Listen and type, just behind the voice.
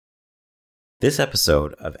This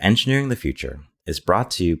episode of Engineering the Future is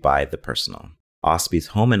brought to you by The Personal, OSPI's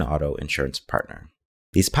home and auto insurance partner.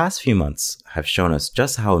 These past few months have shown us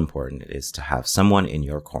just how important it is to have someone in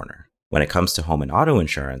your corner. When it comes to home and auto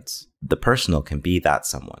insurance, The Personal can be that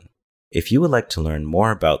someone. If you would like to learn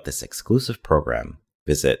more about this exclusive program,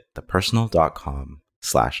 visit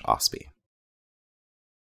thepersonal.com/OSPI.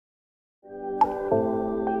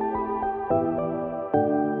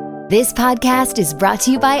 This podcast is brought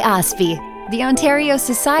to you by OSPI, the Ontario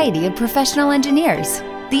Society of Professional Engineers,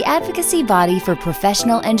 the advocacy body for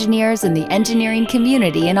professional engineers and the engineering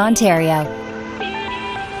community in Ontario.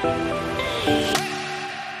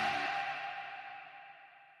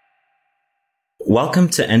 Welcome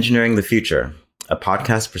to Engineering the Future, a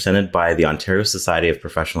podcast presented by the Ontario Society of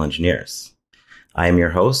Professional Engineers. I am your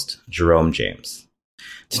host, Jerome James.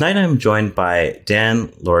 Tonight I'm joined by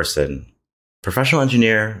Dan Lorison, professional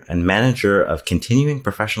engineer and manager of continuing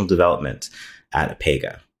professional development at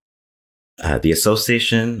APEGA, the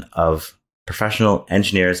Association of Professional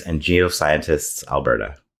Engineers and Geoscientists,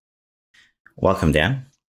 Alberta. Welcome, Dan.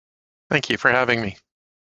 Thank you for having me.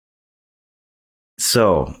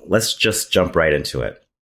 So let's just jump right into it.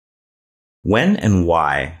 When and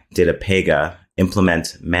why did APEGA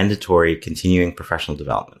implement mandatory continuing professional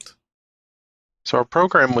development? So our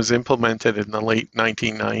program was implemented in the late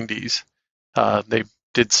 1990s. They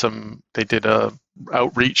did a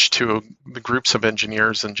outreach to the groups of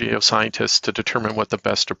engineers and geoscientists to determine what the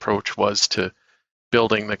best approach was to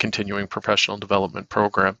building the continuing professional development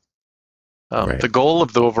program. The goal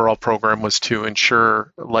of the overall program was to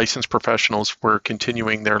ensure licensed professionals were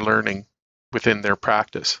continuing their learning within their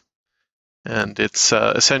practice. And it's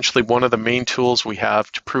essentially one of the main tools we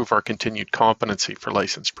have to prove our continued competency for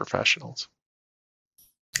licensed professionals.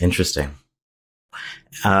 Interesting.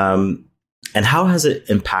 And how has it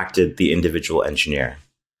impacted the individual engineer?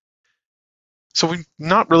 So we've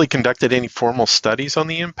not really conducted any formal studies on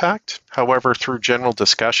the impact. However, through general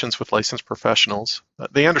discussions with licensed professionals,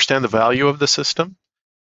 they understand the value of the system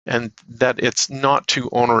and that it's not too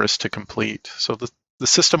onerous to complete. So the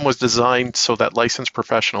system was designed so that licensed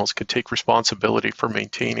professionals could take responsibility for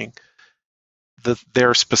maintaining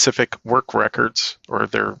their specific work records or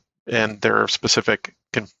their specific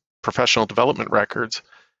professional development records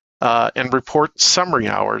and report summary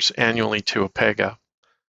hours annually to APEGA.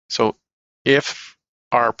 So if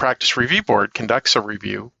our practice review board conducts a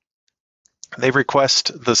review, they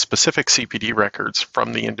request the specific CPD records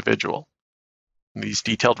from the individual. These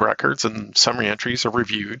detailed records and summary entries are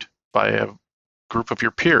reviewed by a group of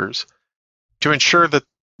your peers to ensure that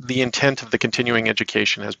the intent of the continuing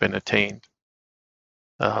education has been attained.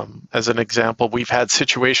 As an example, we've had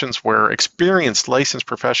situations where experienced licensed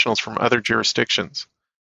professionals from other jurisdictions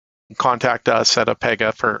contact us at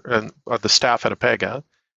APEGA the staff at APEGA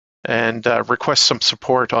and request some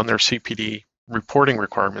support on their CPD reporting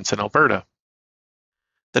requirements in Alberta.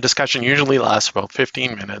 The discussion usually lasts about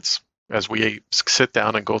 15 minutes as we sit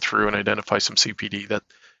down and go through and identify some CPD that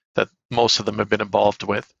most of them have been involved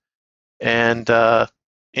with. And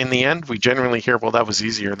in the end, we generally hear, well, that was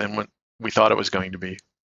easier than what we thought it was going to be.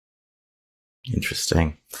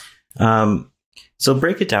 Interesting. So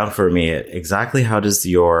break it down for me. Exactly how does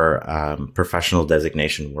your professional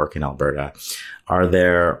designation work in Alberta? Are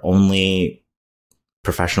there only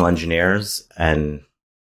professional engineers and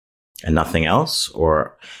nothing else?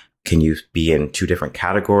 Or can you be in two different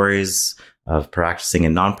categories of practicing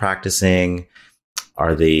and non-practicing?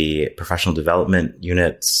 Are the professional development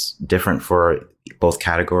units different for both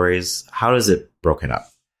categories? How is it broken up?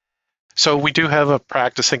 So we do have a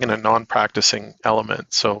practicing and a non-practicing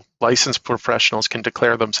element. So licensed professionals can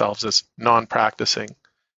declare themselves as non-practicing,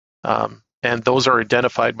 and those are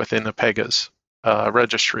identified within APEGA's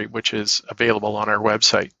registry, which is available on our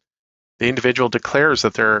website. The individual declares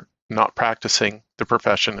that they're not practicing the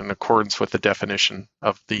profession in accordance with the definition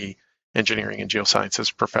of the Engineering and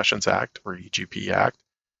Geosciences Professions Act, or EGP Act,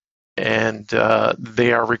 and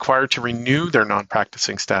they are required to renew their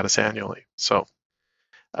non-practicing status annually. So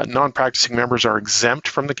non-practicing members are exempt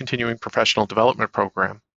from the continuing professional development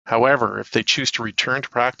program. However, if they choose to return to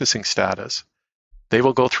practicing status, they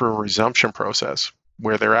will go through a resumption process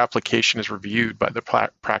where their application is reviewed by the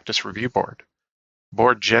practice review board. The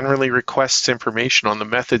board generally requests information on the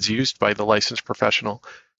methods used by the licensed professional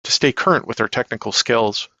to stay current with their technical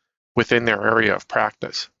skills within their area of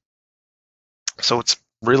practice. So it's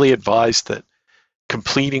really advised that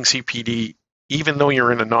completing CPD, even though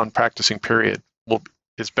you're in a non-practicing period,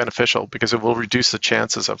 is beneficial because it will reduce the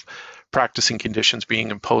chances of practicing conditions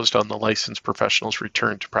being imposed on the licensed professional's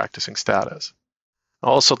return to practicing status. I'd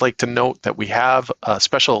also like to note that we have a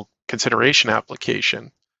special consideration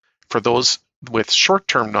application for those with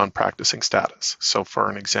short-term non-practicing status. So for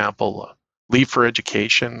an example, leave for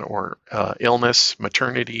education or illness,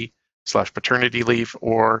 maternity/paternity leave,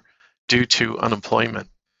 or due to unemployment.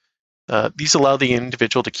 These allow the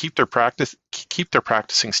individual to keep their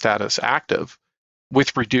practicing status active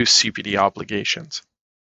with reduced CPD obligations.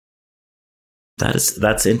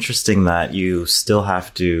 That's interesting that you still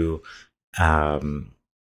have to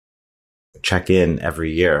check in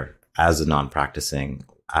every year as a non-practicing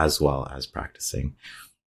as well as practicing.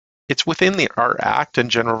 It's within our Act and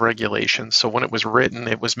general regulations. So when it was written,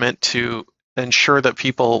 it was meant to ensure that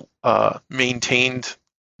people maintained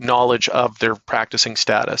knowledge of their practicing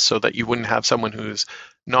status, so that you wouldn't have someone who's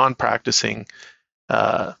non-practicing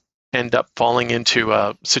end up falling into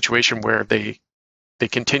a situation where they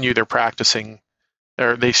continue their practicing,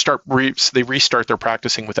 or they restart their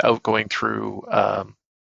practicing without going through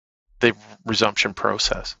the resumption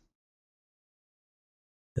process.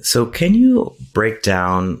 So can you break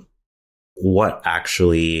down what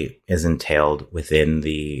actually is entailed within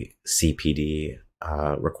the CPD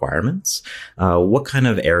requirements? What kind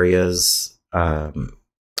of areas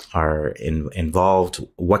are involved?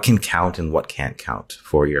 What can count and what can't count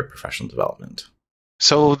for your professional development?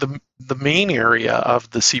 So the main area of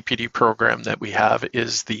the CPD program that we have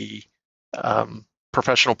is the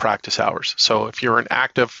professional practice hours. So if you're an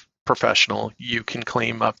active professional, you can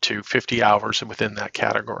claim up to 50 hours within that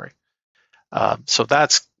category. So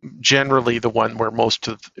that's generally the one where most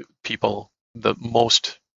people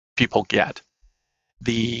get.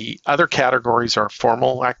 The other categories are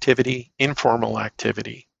formal activity, informal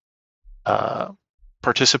activity,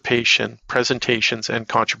 participation, presentations, and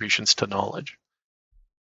contributions to knowledge.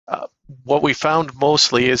 What we found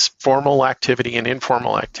mostly is formal activity and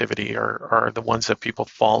informal activity are the ones that people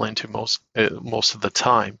fall into most of the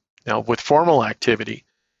time. Now, with formal activity,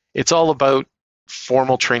 it's all about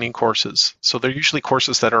formal training courses. So they're usually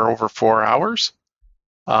courses that are over 4 hours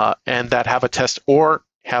and that have a test or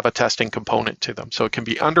have a testing component to them. So it can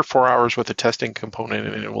be under 4 hours with a testing component,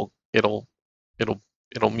 and it'll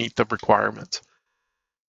meet the requirements.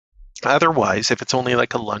 Otherwise, if it's only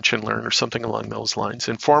like a lunch and learn or something along those lines,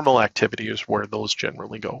 informal activity is where those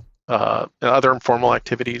generally go. Other informal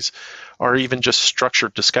activities are even just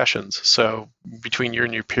structured discussions. So between you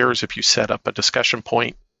and your peers, if you set up a discussion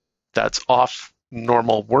point that's off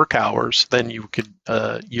normal work hours, then you could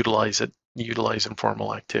utilize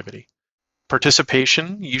informal activity.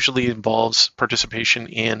 Participation usually involves participation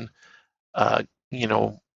in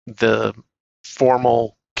the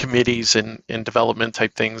formal committees and development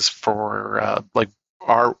type things for like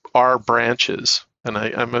our branches. And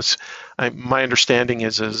my understanding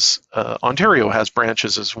is Ontario has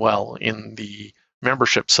branches as well in the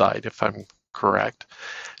membership side, if I'm correct.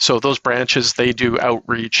 So those branches, they do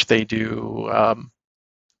outreach, they do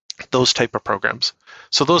those type of programs.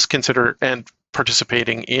 So those consider and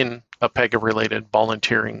participating in APEGA-related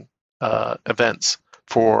volunteering events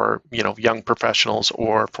for young professionals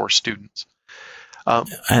or for students. I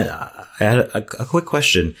had a quick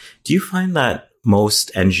question. Do you find that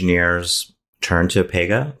most engineers turn to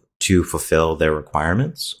APEGA to fulfill their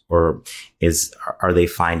requirements, or are they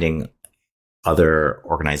finding other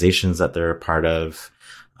organizations that they're a part of,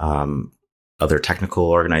 other technical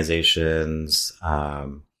organizations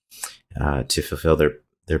to fulfill their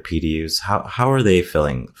PDUs? How are they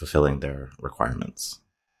fulfilling their requirements?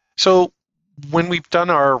 So when we've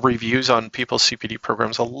done our reviews on people's CPD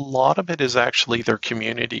programs, a lot of it is actually their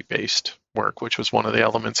community-based work, which was one of the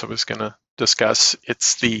elements I was going to discuss.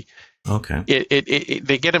 It's the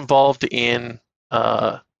they get involved in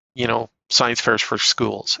science fairs for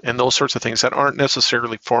schools and those sorts of things that aren't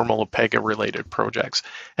necessarily formal APEGA-related projects,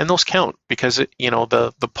 and those count because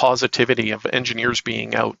the positivity of engineers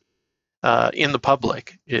being out in the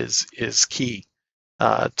public is key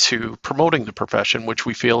to promoting the profession, which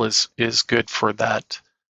we feel is good for that.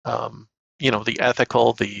 The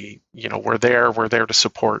ethical, we're there to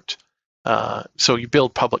support. So you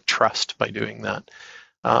build public trust by doing that.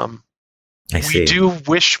 We do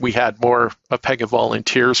wish we had more APEGA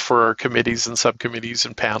volunteers for our committees and subcommittees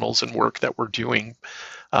and panels and work that we're doing.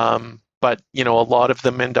 But a lot of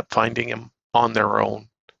them end up finding them on their own.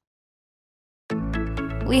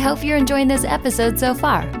 We hope you're enjoying this episode so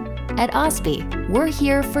far. At OSPI, we're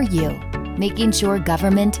here for you, making sure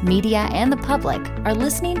government, media, and the public are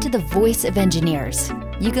listening to the voice of engineers.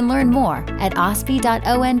 You can learn more at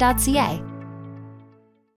ospi.on.ca.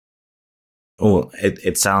 Well,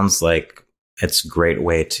 it sounds like it's a great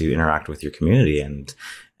way to interact with your community and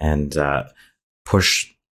push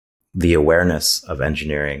the awareness of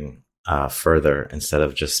engineering further instead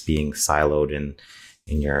of just being siloed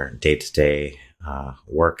in your day-to-day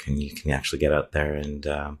work, and you can actually get out there and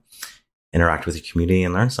interact with your community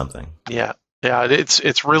and learn something. Yeah,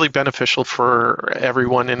 it's really beneficial for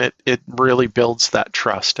everyone, and it really builds that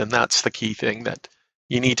trust, and that's the key thing, that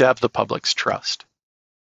you need to have the public's trust.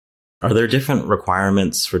 Are there different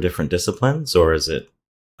requirements for different disciplines, or is it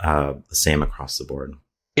the same across the board?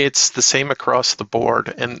 It's the same across the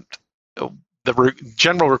board, and the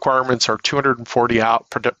general requirements are 240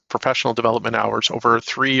 professional development hours over a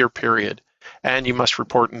 3-year period, and you must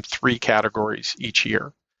report in 3 categories each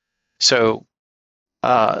year. So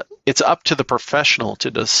it's up to the professional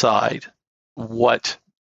to decide what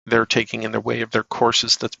they're taking in the way of their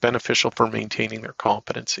courses that's beneficial for maintaining their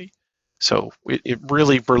competency. So it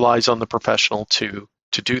really relies on the professional to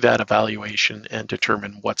do that evaluation and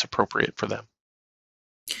determine what's appropriate for them.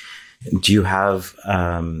 Do you have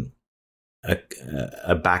a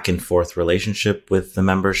back and forth relationship with the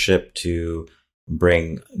membership to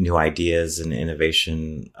bring new ideas and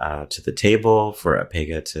innovation to the table for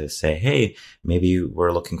APEGA to say, hey, maybe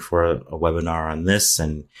we're looking for a webinar on this,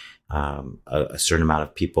 and a certain amount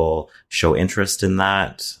of people show interest in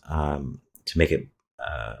that, to make it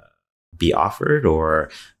be offered, or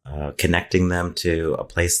connecting them to a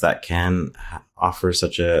place that can offer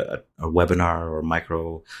such a webinar or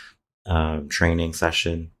micro training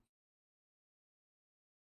session?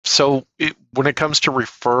 So when it comes to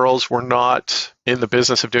referrals, we're not in the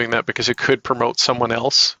business of doing that because it could promote someone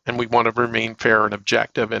else, and we want to remain fair and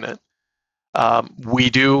objective in it. We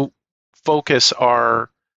do focus our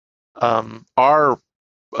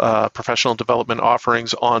professional development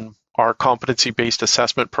offerings on our competency-based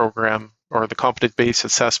assessment program, or the competency-based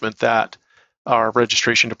assessment that our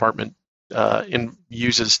registration department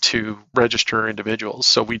uses to register individuals.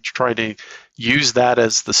 So we try to use that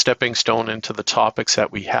as the stepping stone into the topics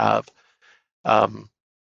that we have. The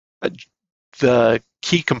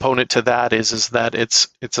key component to that is that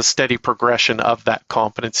it's a steady progression of that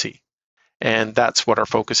competency, and that's what our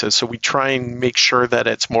focus is. So we try and make sure that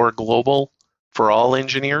it's more global for all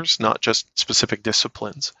engineers, not just specific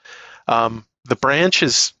disciplines. The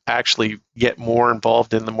branches actually get more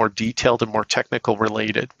involved in the more detailed and more technical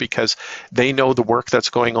related, because they know the work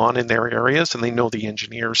that's going on in their areas, and they know the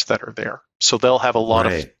engineers that are there. So they'll have a lot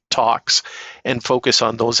of talks and focus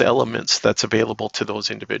on those elements that's available to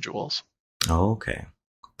those individuals. Oh, okay.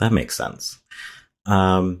 That makes sense.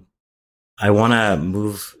 I want to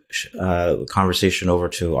move the conversation over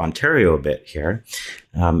to Ontario a bit here.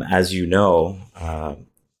 As you know,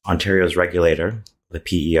 Ontario's regulator, the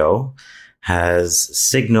PEO, has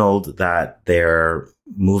signaled that they're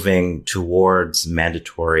moving towards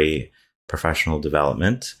mandatory professional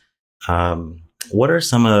development. What are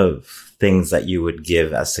some of things that you would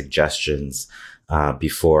give as suggestions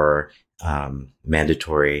before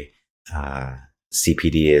mandatory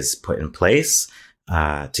CPD is put in place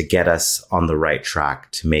to get us on the right track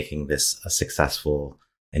to making this a successful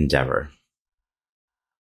endeavor?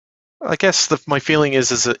 I guess my feeling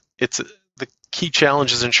is that the key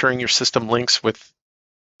challenge is ensuring your system links with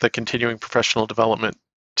the continuing professional development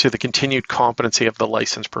to the continued competency of the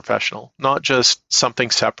licensed professional, not just something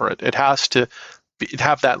separate. It has to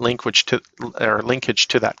have that linkage to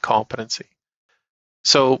that competency.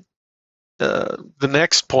 So the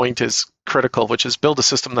next point is critical, which is build a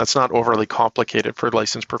system that's not overly complicated for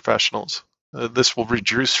licensed professionals. This will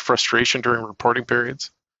reduce frustration during reporting periods.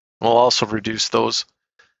 It will also reduce those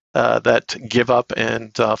that give up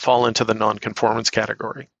and fall into the non-conformance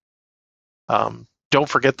category. Don't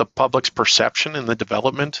forget the public's perception in the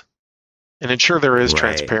development, and ensure there is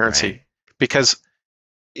transparency, because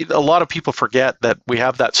a lot of people forget that we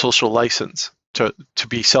have that social license to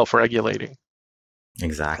be self-regulating.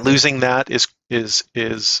 Exactly. Losing that is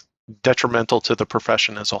detrimental to the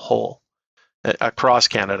profession as a whole across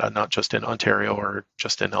Canada, not just in Ontario or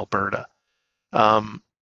just in Alberta.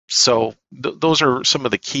 So those are some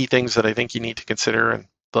of the key things that I think you need to consider. And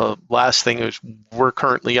the last thing is we're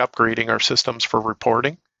currently upgrading our systems for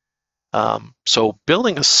reporting. So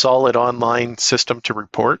building a solid online system to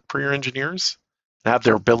report for your engineers and have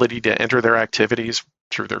their ability to enter their activities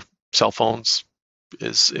through their cell phones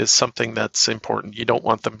is something that's important. You don't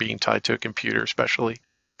want them being tied to a computer, especially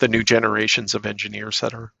the new generations of engineers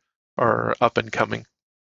that are up and coming.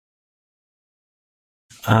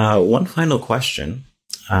 One final question.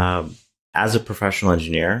 As a professional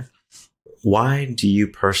engineer, why do you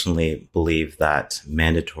personally believe that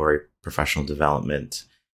mandatory professional development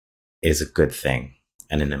is a good thing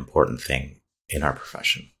and an important thing in our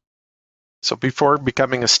profession? So before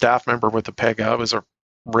becoming a staff member with APEGA, I was a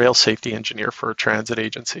rail safety engineer for a transit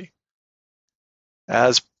agency.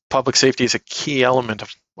 As public safety is a key element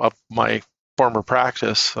of my former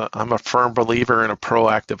practice, I'm a firm believer in a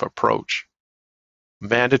proactive approach.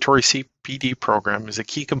 Mandatory CPD program is a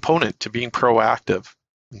key component to being proactive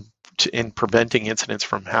in preventing incidents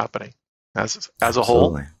from happening. As a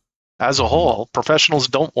whole, professionals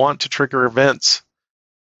don't want to trigger events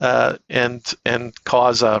and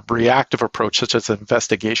cause a reactive approach, such as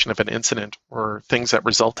investigation of an incident or things that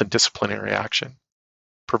result in disciplinary action.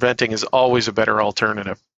 Preventing is always a better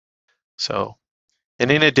alternative. So,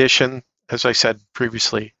 and in addition, as I said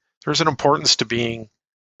previously, there's an importance to being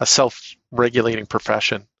a self-regulating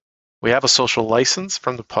profession. We have a social license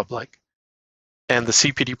from the public, and the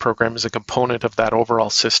CPD program is a component of that overall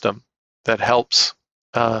system that helps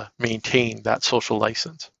maintain that social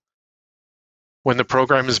license. When the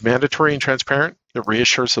program is mandatory and transparent, it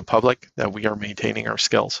reassures the public that we are maintaining our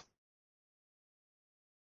skills.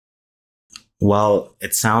 Well,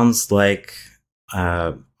 it sounds like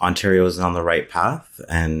Ontario is on the right path,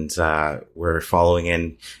 and we're following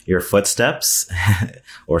in your footsteps,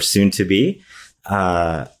 or soon to be,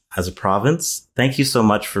 as a province. Thank you so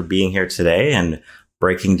much for being here today and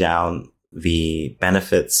breaking down the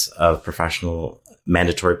benefits of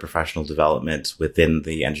mandatory professional development within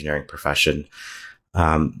the engineering profession.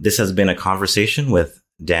 This has been a conversation with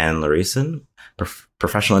Dan Lauritzen,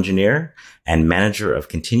 professional engineer and manager of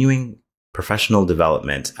continuing professional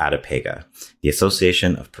development at APEGA, the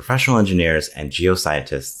Association of Professional Engineers and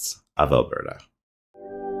Geoscientists of Alberta.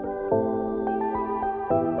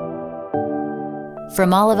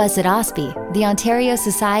 From all of us at OSPE, the Ontario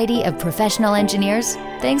Society of Professional Engineers,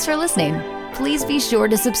 thanks for listening. Please be sure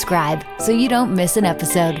to subscribe so you don't miss an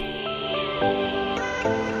episode.